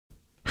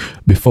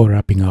Before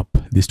wrapping up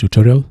this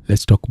tutorial,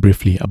 let's talk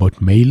briefly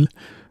about Mail.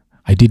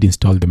 I did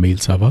install the Mail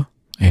server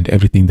and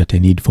everything that I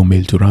need for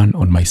Mail to run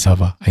on my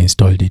server, I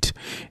installed it.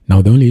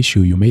 Now, the only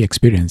issue you may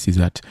experience is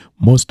that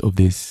most of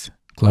these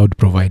cloud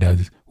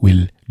providers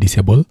will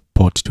disable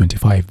port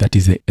 25. That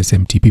is a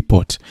SMTP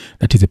port.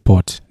 That is a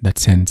port that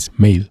sends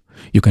mail.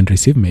 You can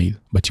receive mail,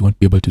 but you won't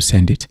be able to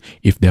send it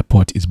if their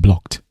port is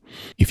blocked.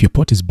 If your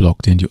port is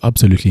blocked and you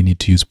absolutely need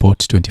to use port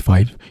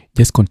 25,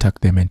 just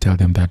contact them and tell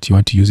them that you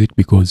want to use it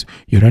because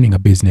you're running a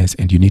business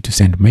and you need to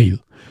send mail.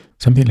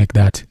 Something like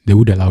that, they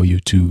would allow you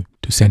to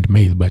send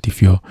mail. But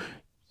if you're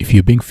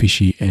being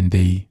fishy and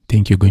they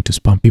think you're going to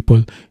spam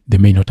people, they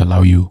may not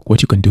allow you.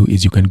 What you can do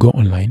is you can go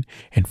online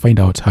and find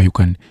out how you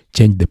can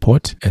change the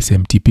port,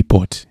 SMTP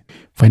port.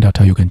 Find out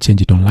how you can change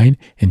it online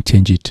and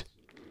change it.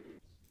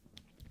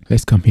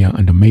 Let's come here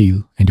under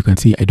mail and you can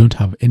see I don't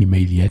have any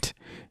mail yet.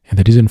 And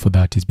the reason for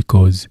that is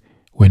because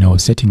when I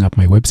was setting up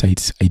my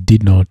websites, I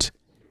did not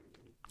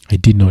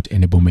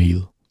enable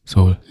mail.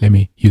 So let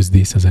me use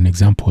this as an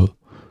example.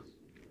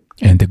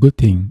 And the good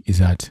thing is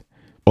that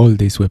all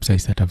these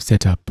websites that I've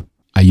set up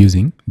are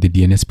using the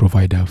DNS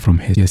provider from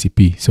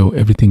HestiaCP. So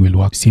everything will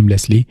work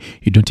seamlessly.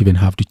 You don't even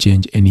have to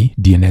change any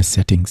DNS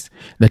settings.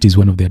 That is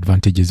one of the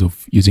advantages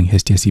of using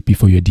HestiaCP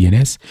for your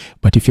DNS.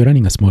 But if you're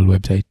running a small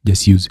website,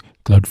 just use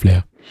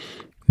Cloudflare.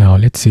 Now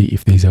let's see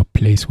if there's a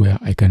place where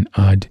I can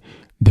add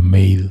the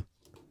mail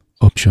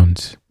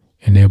options.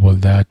 Enable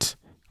that,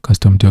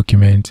 custom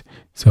document.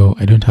 So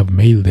I don't have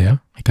mail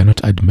there. I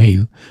cannot add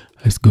mail.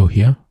 Let's go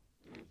here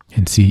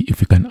and see if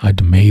we can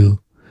add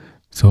mail.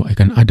 So I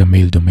can add a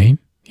mail domain.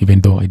 Even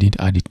though I didn't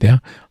add it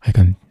there, I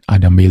can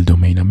add a mail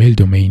domain. A mail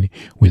domain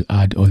will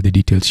add all the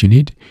details you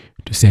need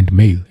to send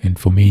mail. And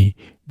for me,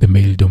 the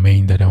mail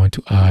domain that I want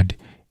to add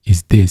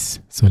is this.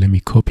 So let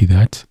me copy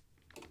that.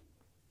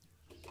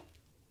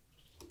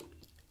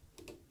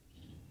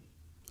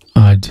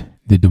 Add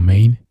the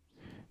domain,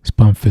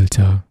 spam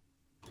filter.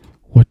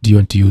 What do you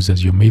want to use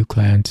as your mail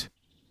client?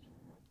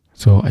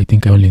 So I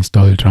think I only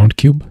installed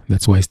Roundcube.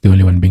 That's why it's the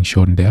only one being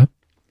shown there.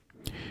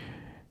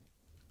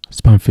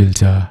 Spam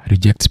filter,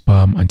 reject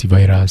spam,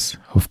 antivirus.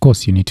 Of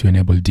course, you need to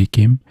enable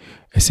DKIM,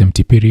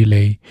 SMTP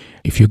relay.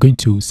 If you're going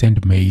to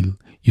send mail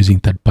using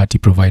third-party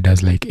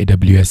providers like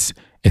AWS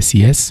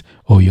SES,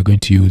 or you're going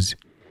to use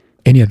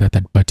any other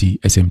third-party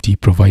SMT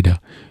provider,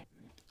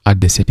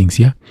 add the settings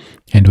here.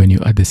 And when you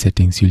add the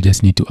settings, you'll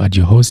just need to add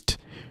your host,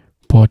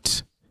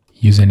 port,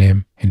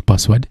 username, and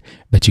password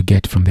that you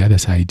get from the other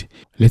side.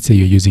 Let's say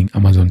you're using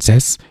Amazon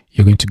SES,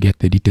 you're going to get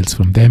the details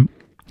from them.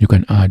 You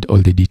can add all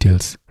the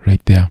details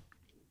right there.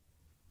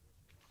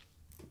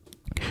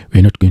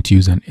 We're not going to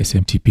use an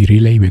SMTP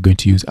relay. We're going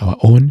to use our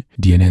own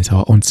DNS,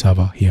 our own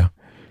server here.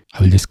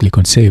 I will just click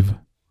on save.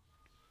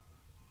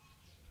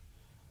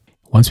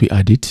 Once we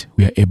add it,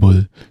 we are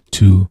able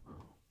to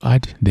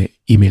add the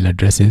email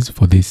addresses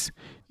for this.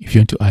 If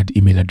you want to add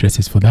email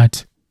addresses for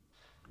that,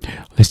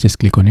 let's just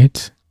click on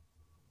it.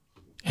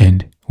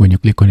 And when you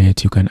click on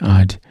it, you can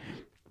add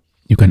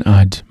a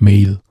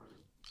mail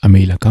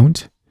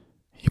account.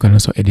 You can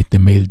also edit the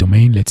mail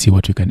domain. Let's see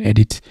what we can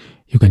edit.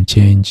 You can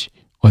change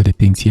all the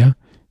things here.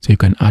 So you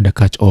can add a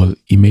catch-all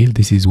email.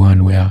 This is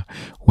one where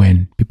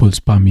when people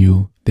spam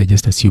you, they're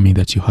just assuming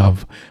that you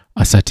have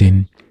a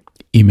certain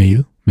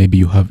email. Maybe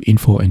you have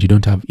info and you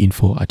don't have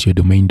info at your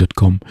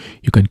domain.com.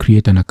 You can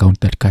create an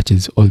account that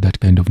catches all that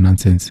kind of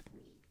nonsense.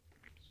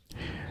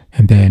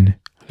 And then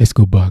let's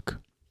go back.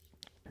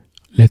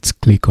 Let's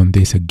click on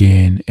this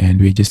again and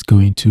we're just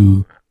going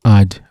to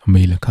add a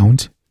mail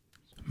account.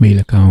 Mail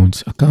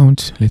account.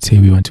 Let's say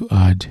we want to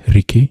add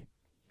Ricky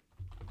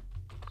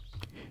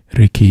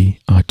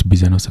at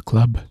Bizanosa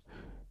Club.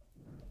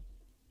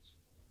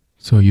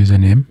 So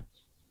username.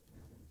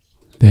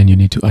 Then you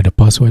need to add a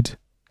password.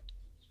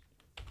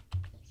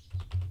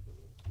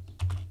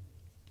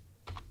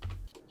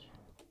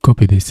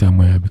 Copy this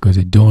somewhere because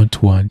I don't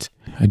want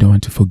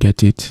to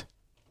forget it.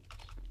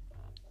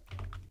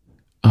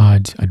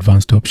 Add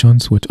advanced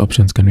options. What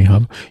options can we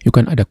have? You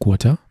can add a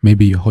quota.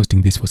 Maybe you're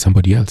hosting this for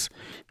somebody else.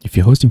 If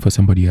you're hosting for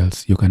somebody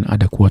else, you can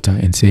add a quota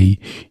and say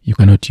you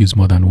cannot use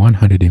more than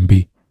 100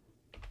 MB.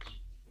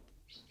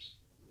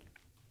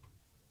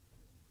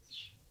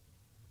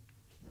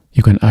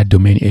 You can add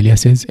domain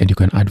aliases and you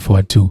can add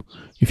forward to.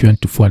 If you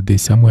want to forward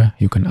this somewhere,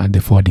 you can add the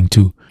forwarding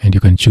to, and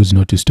you can choose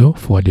not to store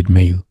forwarded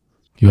mail.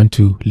 You want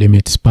to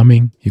limit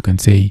spamming, you can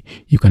say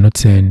you cannot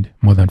send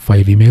more than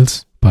 5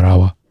 emails per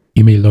hour.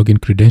 Email login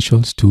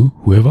credentials to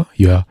whoever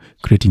you are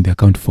creating the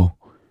account for.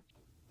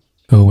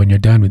 So when you're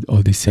done with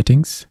all these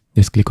settings,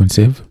 just click on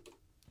save.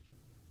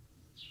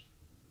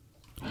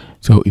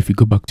 So if we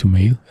go back to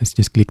mail, let's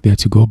just click there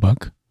to go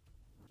back.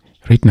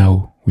 Right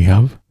now we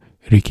have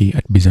Ricky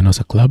at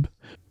Bizanosa Club.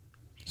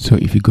 So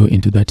if you go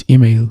into that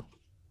email,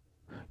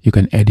 you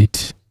can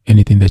edit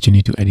anything that you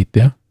need to edit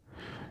there.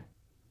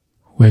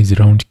 Where is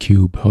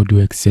Roundcube? How do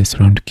I access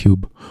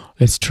Roundcube?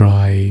 Let's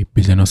try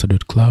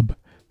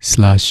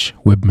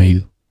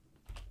bizanosa.club/webmail.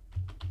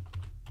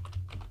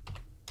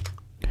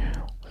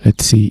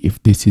 Let's see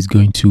if this is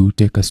going to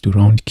take us to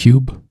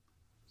Roundcube.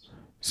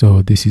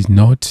 So this is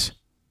not.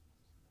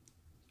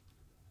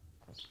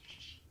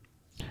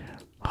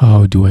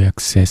 How do I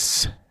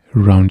access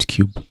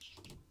Roundcube?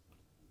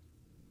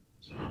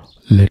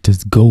 Let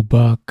us go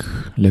back.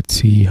 Let's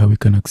see how we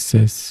can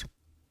access.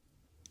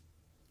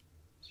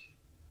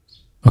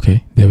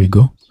 Okay, there we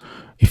go.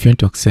 If you want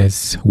to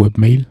access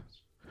Webmail,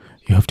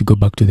 you have to go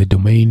back to the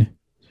domain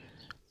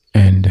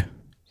and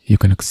you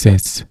can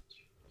access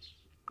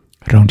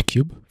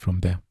Roundcube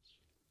from there.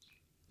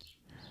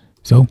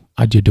 So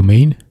add your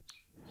domain.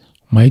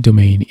 My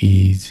domain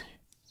is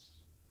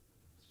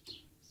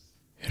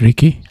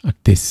Ricky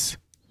at this.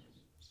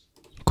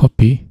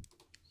 Copy.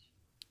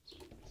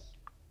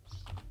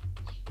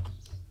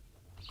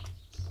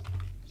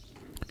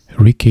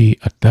 Ricky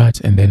at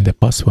that, and then the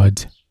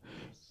password.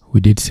 We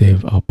did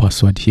save our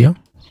password here.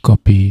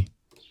 Copy.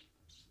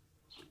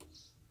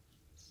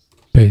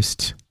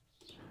 Paste.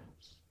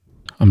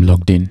 I'm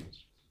logged in.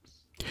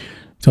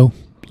 So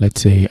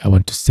let's say I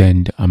want to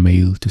send a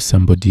mail to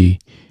somebody.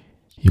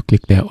 You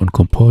click there on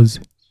compose.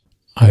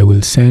 I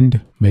will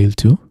send mail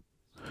to.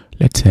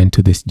 Let's send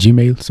to this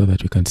Gmail so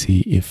that we can see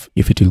if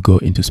it will go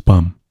into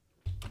spam.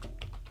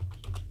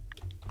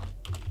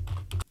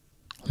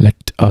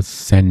 Let us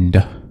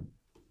send.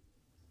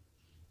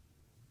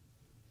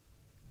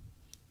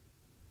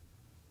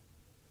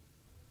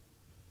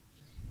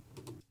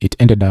 It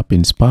ended up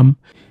in spam.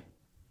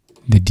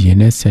 The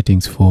DNS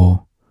settings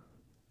for,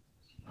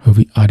 have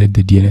we added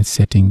the DNS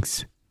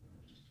settings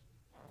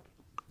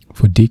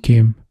for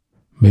DKIM?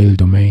 Mail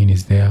domain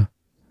is there.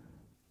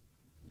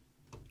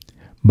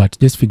 But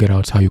just figure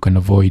out how you can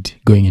avoid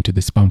going into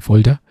the spam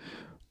folder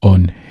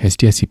on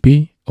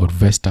HestiaCP or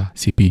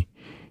VestaCP.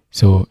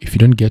 So if you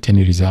don't get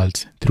any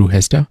results through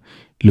Hestia,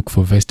 look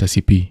for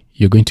VestaCP.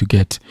 You're going to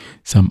get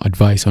some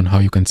advice on how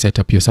you can set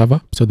up your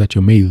server so that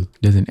your mail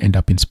doesn't end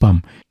up in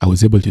spam. I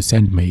was able to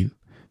send mail.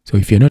 So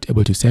if you're not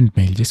able to send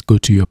mail, just go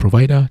to your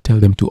provider, tell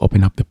them to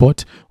open up the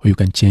port, or you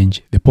can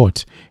change the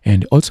port.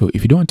 And also,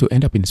 if you don't want to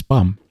end up in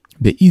spam,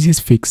 the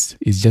easiest fix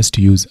is just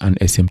to use an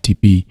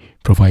SMTP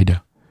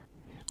provider.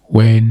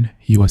 When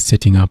you are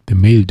setting up the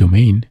mail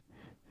domain,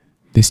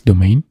 this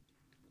domain,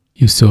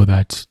 you saw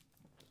that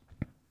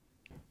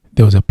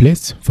there was a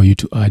place for you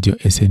to add your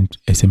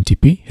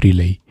SMTP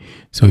relay.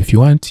 So if you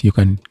want, you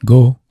can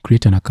go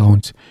create an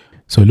account.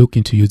 So look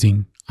into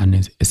using an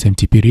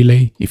SMTP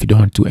relay if you don't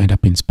want to end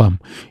up in spam.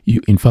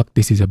 In fact,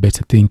 this is a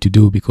better thing to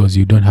do because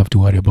you don't have to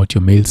worry about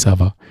your mail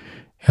server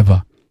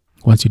ever.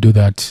 Once you do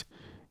that,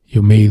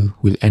 your mail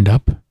will end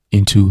up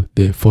into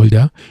the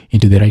folder,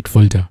 into the right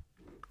folder.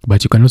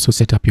 But you can also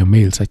set up your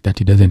mail such that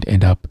it doesn't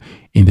end up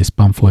in the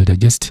spam folder.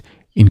 Just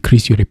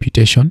increase your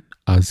reputation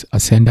as a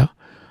sender,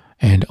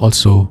 and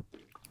also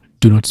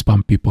do not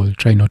spam people.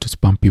 Try not to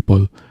spam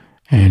people.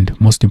 And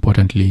most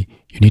importantly,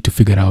 you need to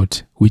figure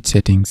out which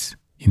settings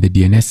in the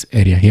DNS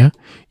area here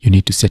you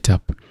need to set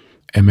up.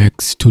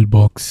 MX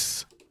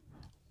Toolbox.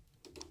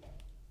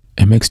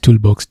 MX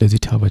Toolbox, does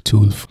it have a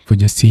tool for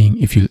just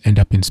seeing if you'll end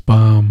up in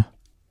spam?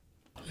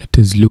 Let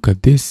us look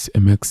at this.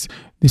 MX,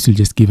 this will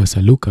just give us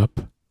a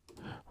lookup.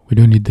 We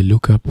don't need the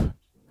lookup.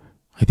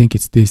 I think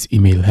it's this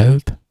email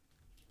health.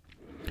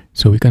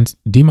 So we can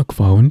DMARC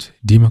found,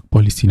 DMARC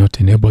policy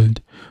not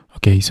enabled.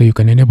 Okay, so you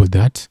can enable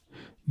that.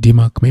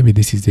 DMARC, maybe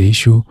this is the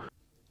issue,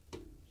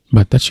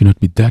 but that should not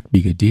be that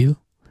big a deal.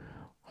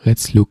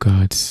 Let's look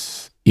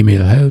at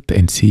email health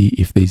and see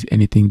if there's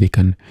anything they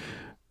can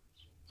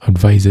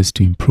advise us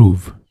to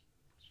improve.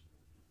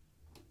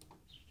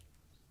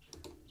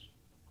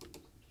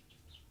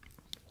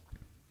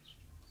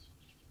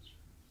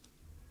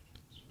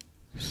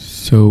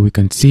 So we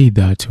can see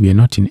that we are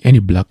not in any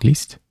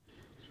blacklist.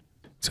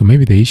 So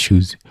maybe the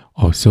issues,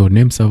 so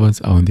name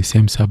servers are on the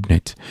same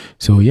subnet.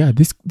 So yeah,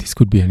 this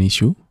could be an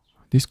issue.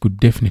 This could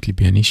definitely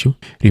be an issue.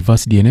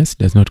 Reverse DNS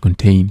does not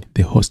contain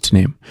the host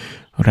name.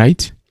 All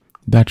right,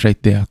 that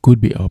right there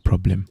could be our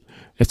problem.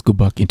 Let's go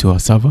back into our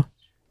server.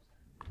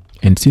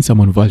 And since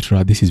I'm on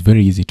Valtra, this is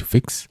very easy to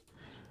fix.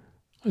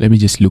 Let me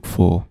just look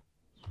for,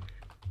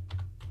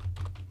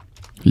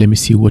 let me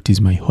see what is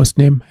my host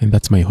name, and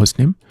that's my host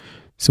name.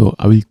 So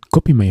I will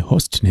copy my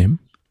host name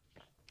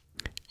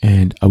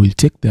and I will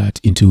take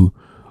that into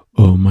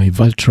my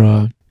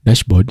Valtra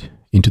dashboard,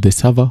 into the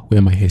server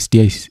where my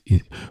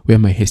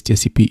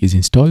HestiaCP is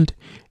installed.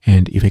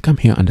 And if I come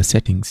here under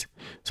settings,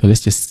 so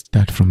let's just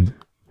start from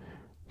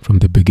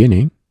the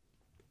beginning.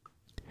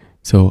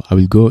 So I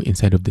will go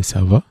inside of the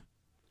server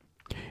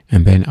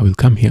and then I will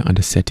come here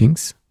under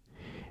settings,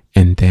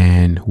 and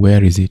then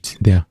where is it?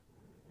 There.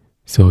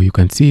 So you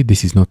can see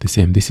this is not the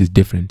same. This is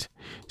different.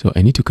 So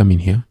I need to come in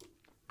here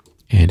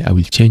and I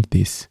will change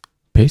this.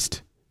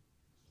 Paste.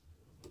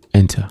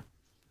 Enter.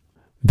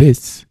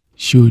 This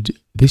should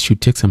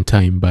take some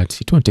time, but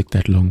it won't take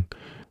that long.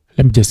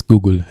 Let me just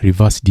Google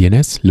reverse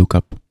DNS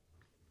lookup.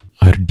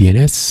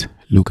 RDNS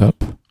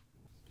lookup.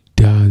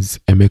 Does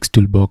MX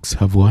Toolbox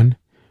have one?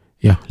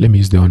 Yeah, let me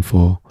use the one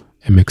for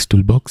MX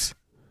Toolbox.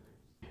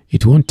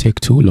 It won't take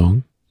too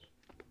long.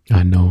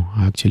 No,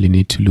 I actually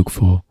need to look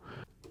for,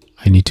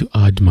 I need to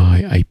add my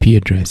IP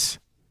address.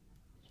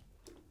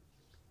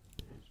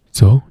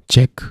 So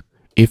check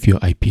if your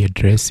IP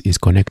address is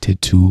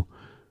connected to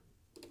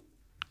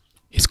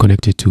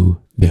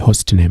the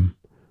host name.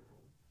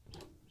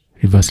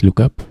 Reverse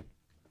lookup,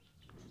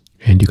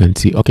 and you can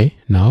see, okay,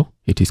 now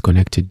it is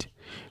connected.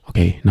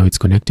 Okay, now it's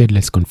connected.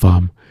 Let's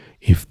confirm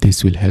if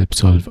this will help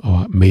solve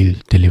our mail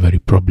delivery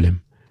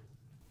problem.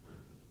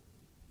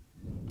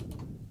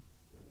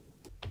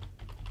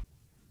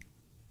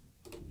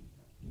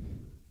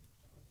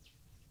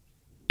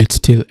 It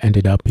still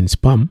ended up in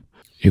spam.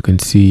 You can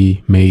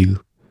see mail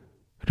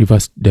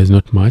reverse does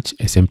not match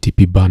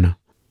SMTP banner.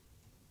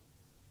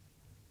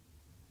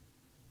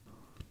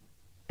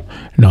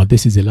 Now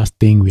this is the last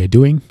thing we are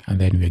doing, and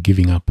then we are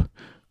giving up.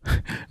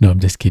 No,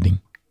 I'm just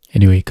kidding.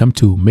 Anyway, come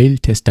to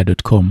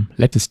mailtester.com.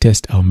 Let us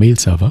test our mail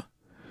server.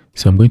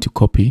 So I'm going to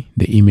copy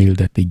the email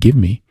that they give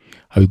me.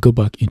 I will go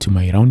back into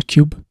my round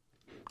cube.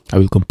 I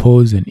will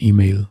compose an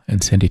email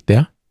and send it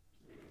there.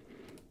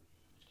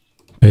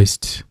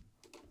 Paste.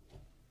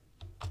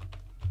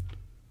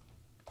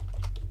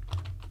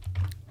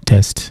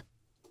 Test.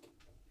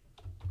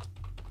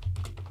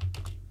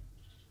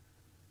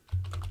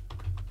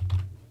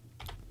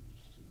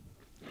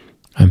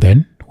 And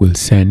then we'll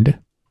send.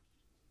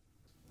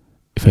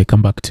 If I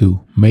come back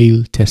to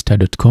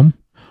mailtester.com,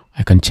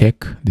 I can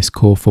check the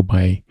score for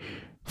my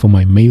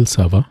mail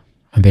server,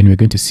 and then we're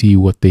going to see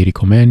what they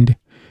recommend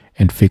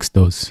and fix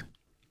those.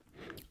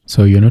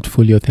 So you're not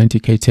fully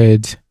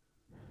authenticated.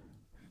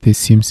 This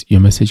seems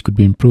your message could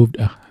be improved.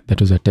 That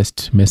was a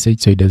test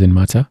message, so it doesn't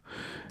matter.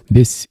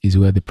 This is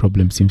where the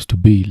problem seems to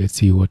be. Let's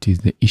see what is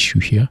the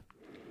issue here.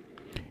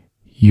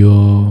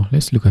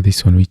 Let's look at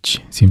this one, which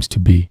seems to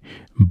be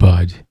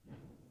bad.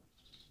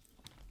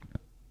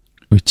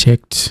 We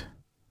checked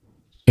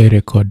a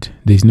record.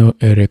 There's no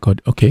a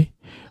record. Okay.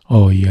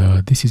 Oh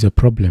yeah, this is a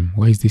problem.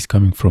 Where is this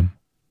coming from?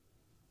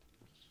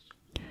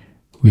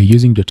 We're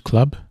using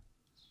 .club,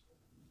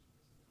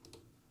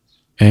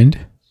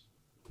 and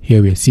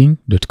here we are seeing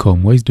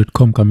 .com. Where is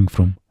 .com coming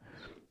from?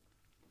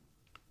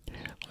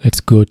 Let's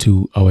go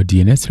to our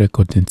DNS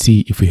records and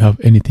see if we have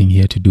anything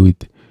here to do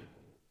with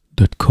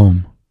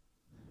 .com.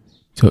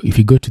 So if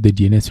you go to the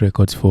DNS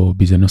records for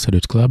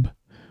bizanosa.club,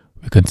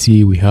 we can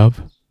see we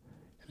have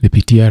the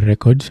PTR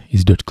record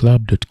is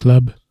 .club.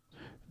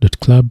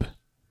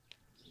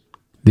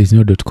 There's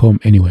no .com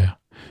anywhere.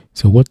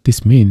 So what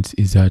this means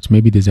is that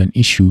maybe there's an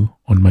issue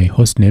on my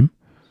host name.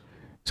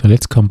 So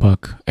let's come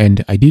back,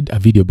 and I did a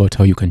video about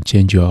how you can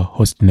change your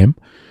host name.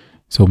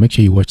 So make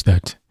sure you watch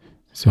that.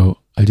 So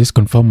I'll just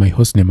confirm my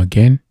host name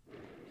again,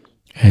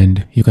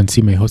 and you can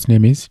see my host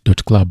name is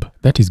 .club.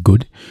 That is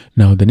good.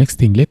 Now the next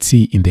thing, let's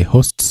see in the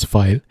hosts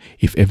file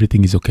if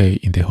everything is okay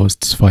in the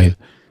hosts file.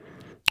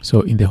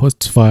 So in the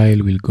hosts file,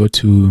 we'll go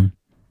to,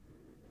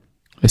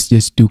 let's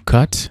just do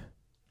cat.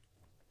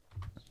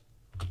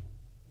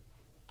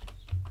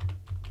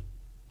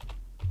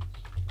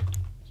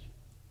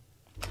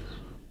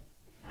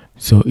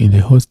 So in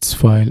the hosts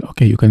file,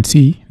 okay, you can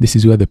see this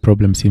is where the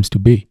problem seems to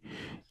be.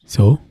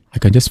 So I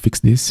can just fix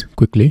this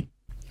quickly.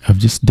 I've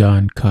just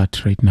done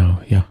cat right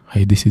now. Yeah,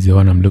 this is the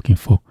one I'm looking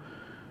for.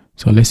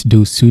 So let's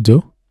do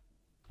sudo.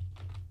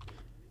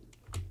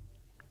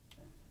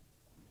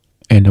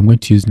 And I'm going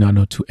to use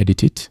nano to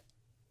edit it.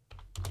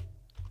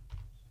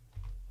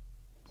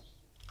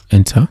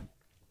 Enter.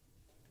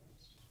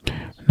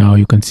 Now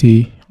you can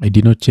see I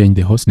did not change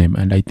the hostname,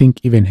 and I think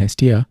even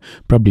Hestia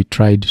probably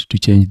tried to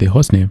change the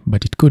hostname,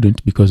 but it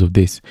couldn't because of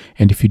this.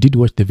 And if you did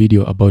watch the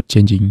video about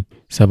changing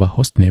server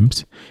host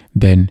names,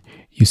 then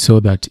you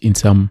saw that in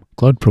some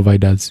cloud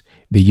providers,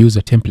 they use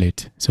a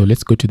template. So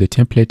let's go to the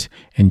template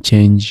and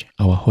change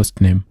our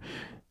host name.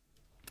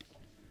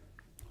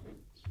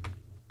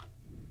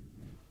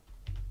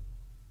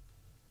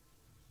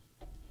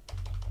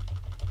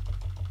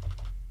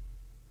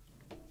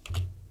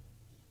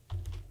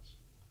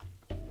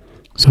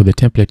 So the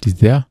template is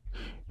there.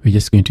 We're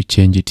just going to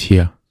change it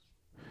here.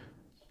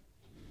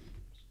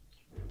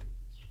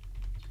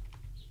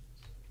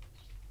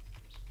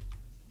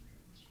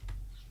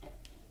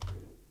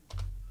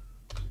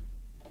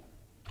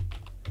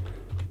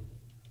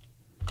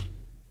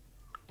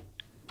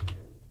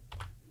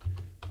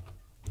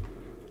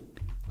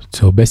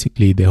 So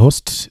basically the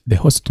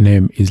host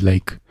name is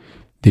like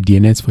the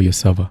DNS for your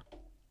server.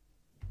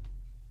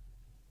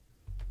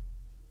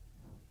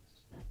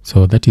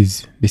 So this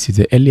is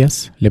the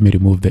alias. Let me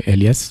remove the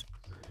alias.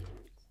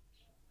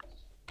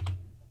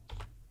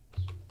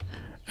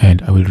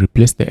 And I will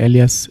replace the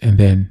alias, and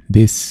then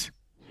this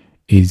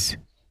is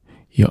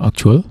your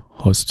actual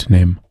host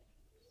name.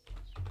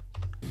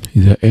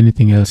 Is there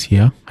anything else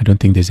here? I don't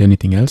think there's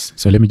anything else.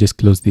 So let me just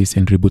close this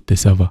and reboot the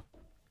server.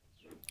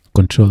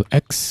 Control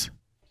X,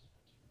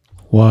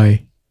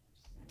 Y,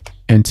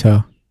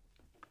 enter,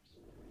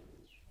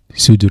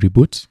 sudo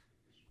reboot.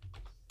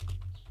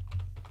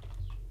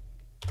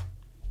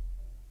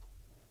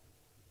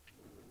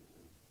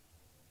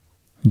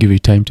 Give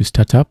it time to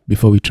start up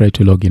before we try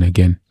to log in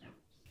again.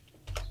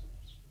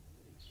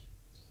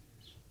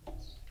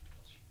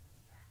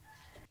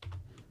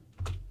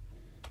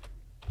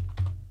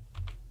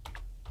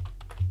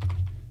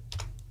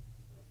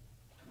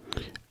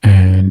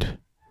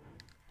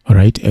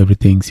 right,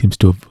 everything seems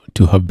to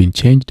have been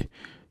changed.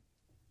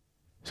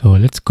 So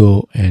let's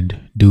go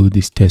and do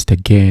this test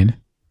again.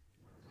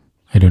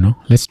 I don't know,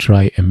 let's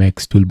try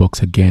MX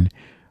Toolbox again.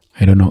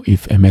 I don't know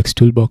if MX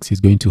Toolbox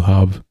is going to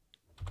have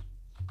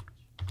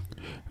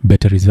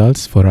better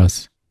results for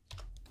us.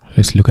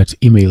 Let's look at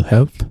email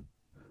health.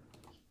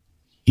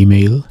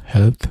 Email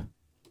health.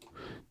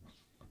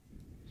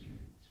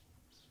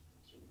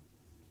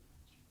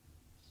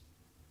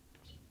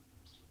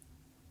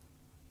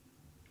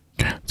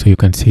 So you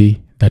can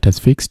see that has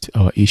fixed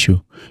our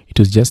issue. It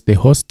was just the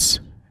hosts,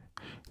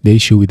 the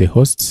issue with the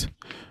hosts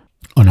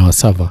on our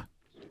server.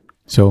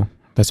 So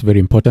that's very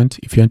important.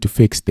 If you want to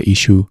fix the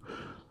issue,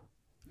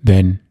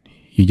 then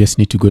you just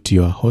need to go to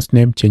your host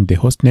name, change the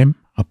host name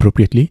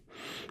appropriately.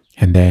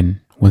 And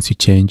then once you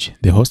change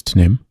the host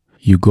name,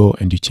 you go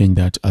and you change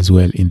that as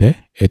well in the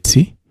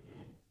etc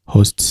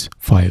hosts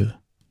file.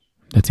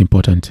 That's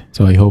important.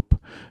 So I hope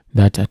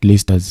that at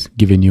least has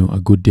given you a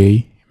good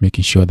day,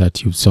 making sure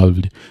that you've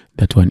solved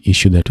that one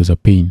issue that was a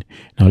pain.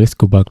 Now let's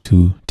go back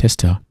to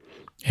Tester,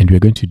 and we're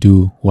going to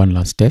do one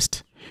last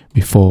test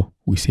before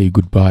we say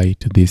goodbye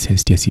to this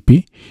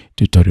HestiaCP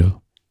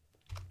tutorial.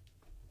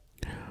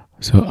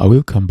 So I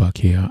will come back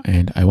here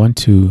and I want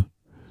to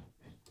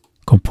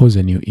compose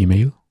a new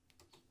email.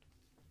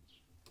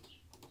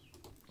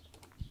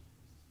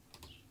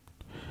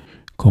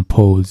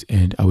 Compose,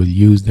 and I will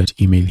use that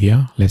email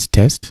here. Let's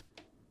test.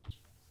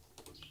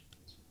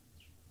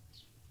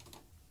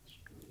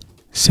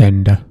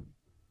 Send.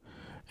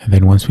 And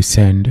then once we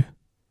send,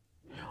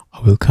 I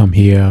will come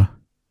here,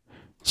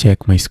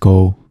 check my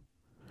score,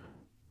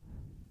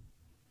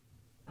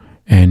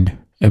 and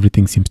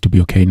everything seems to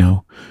be okay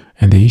now.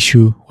 And the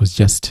issue was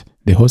just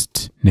the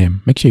host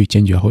name. Make sure you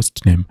change your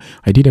host name.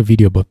 I did a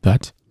video about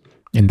that,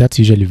 and that's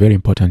usually very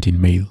important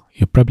in mail.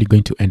 You're probably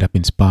going to end up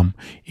in spam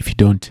if you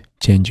don't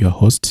change your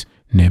host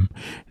name.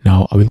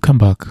 Now I will come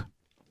back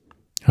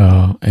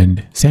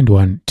and send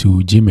one to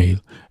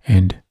Gmail,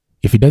 and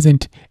if it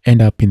doesn't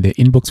end up in the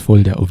inbox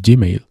folder of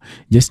Gmail,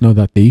 just know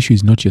that the issue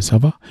is not your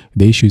server.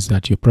 The issue is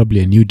that you're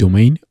probably a new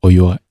domain, or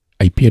your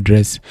IP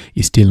address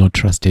is still not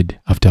trusted.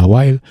 After a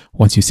while,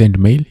 once you send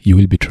mail, you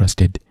will be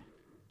trusted.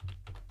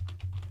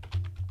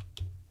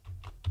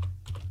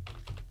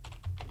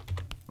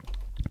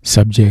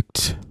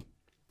 Subject.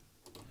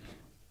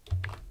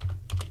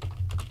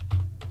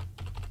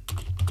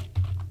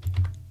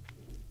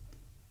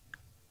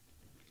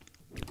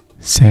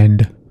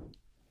 Send.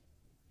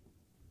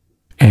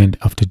 And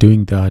after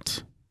doing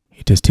that,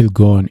 it has still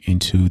gone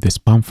into the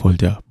spam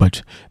folder,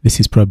 but this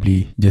is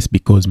probably just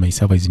because my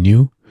server is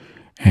new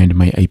and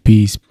my IP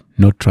is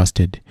not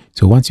trusted.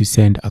 So once you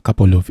send a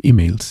couple of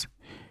emails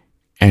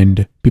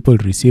and people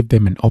receive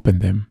them and open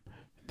them,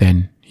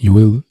 then you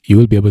will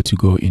be able to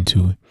go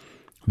into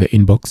the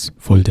inbox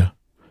folder.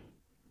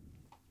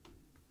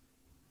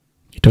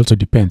 It also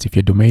depends. If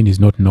your domain is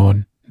not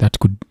known, that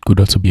could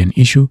also be an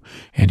issue,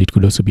 and it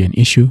could also be an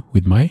issue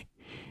with my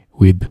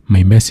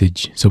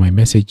message. So my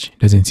message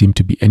doesn't seem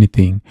to be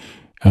anything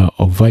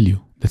of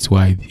value. That's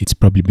why it's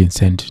probably been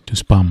sent to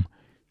spam.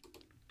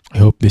 I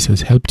hope this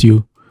has helped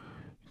you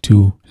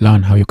to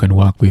learn how you can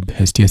work with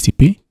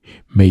HestiaCP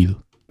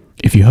Mail.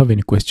 If you have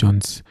any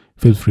questions,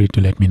 feel free to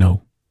let me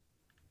know.